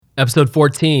Episode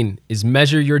 14 is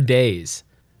Measure Your Days.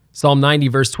 Psalm 90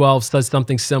 verse 12 says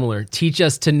something similar. Teach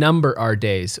us to number our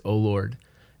days, O Lord,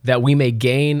 that we may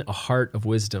gain a heart of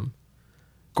wisdom.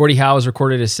 Gordie Howe is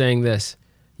recorded as saying this: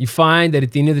 you find that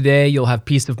at the end of the day, you'll have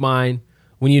peace of mind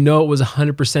when you know it was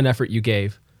 100% effort you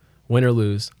gave, win or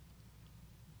lose.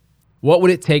 What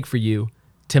would it take for you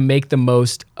to make the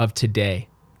most of today?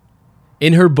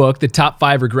 In her book, The Top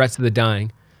 5 Regrets of the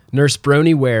Dying, Nurse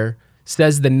Bronnie Ware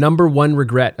says the number one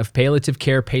regret of palliative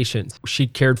care patients she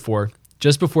cared for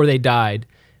just before they died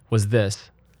was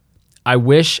this: I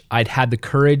wish I'd had the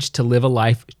courage to live a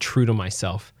life true to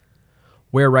myself.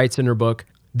 Ware writes in her book,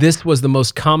 this was the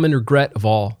most common regret of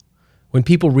all. When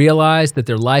people realize that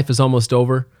their life is almost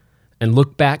over and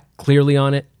look back clearly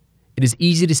on it, it is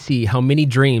easy to see how many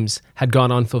dreams had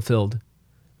gone unfulfilled.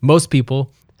 Most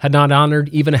people had not honored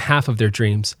even a half of their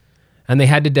dreams, and they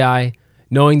had to die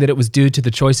knowing that it was due to the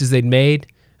choices they'd made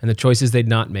and the choices they'd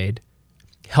not made.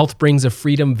 Health brings a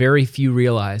freedom very few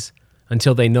realize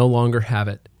until they no longer have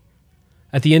it.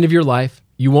 At the end of your life,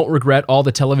 you won't regret all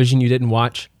the television you didn't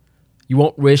watch. You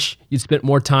won't wish you'd spent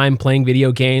more time playing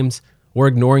video games or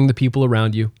ignoring the people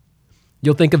around you.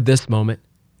 You'll think of this moment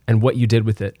and what you did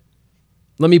with it.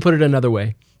 Let me put it another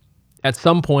way. At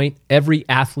some point, every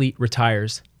athlete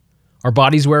retires. Our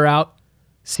bodies wear out,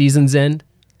 seasons end,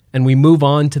 and we move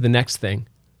on to the next thing.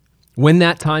 When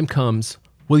that time comes,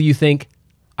 will you think,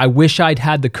 I wish I'd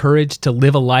had the courage to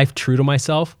live a life true to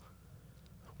myself?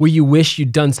 Will you wish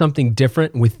you'd done something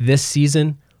different with this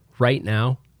season right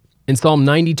now? In Psalm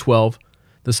 90:12,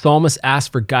 the psalmist asks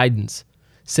for guidance,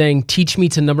 saying, teach me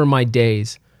to number my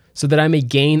days so that I may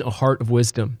gain a heart of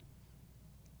wisdom.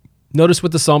 Notice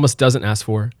what the psalmist doesn't ask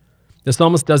for. The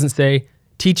psalmist doesn't say,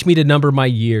 teach me to number my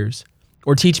years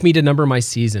or teach me to number my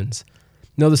seasons.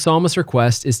 No, the psalmist's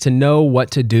request is to know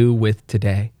what to do with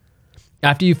today.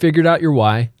 After you've figured out your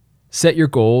why, set your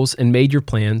goals, and made your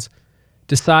plans,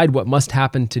 decide what must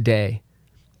happen today,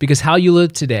 because how you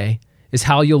live today is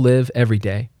how you'll live every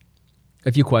day.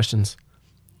 A few questions.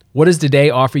 What does today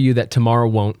offer you that tomorrow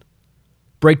won't?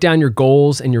 Break down your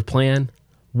goals and your plan.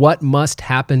 What must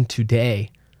happen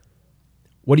today?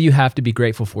 What do you have to be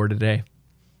grateful for today?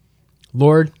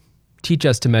 Lord, teach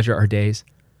us to measure our days,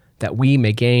 that we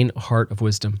may gain a heart of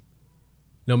wisdom.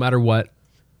 No matter what,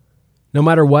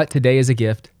 today is a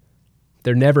gift.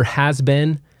 There never has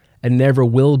been and never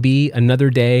will be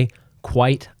another day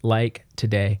quite like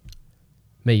today.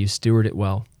 May you steward it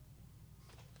well.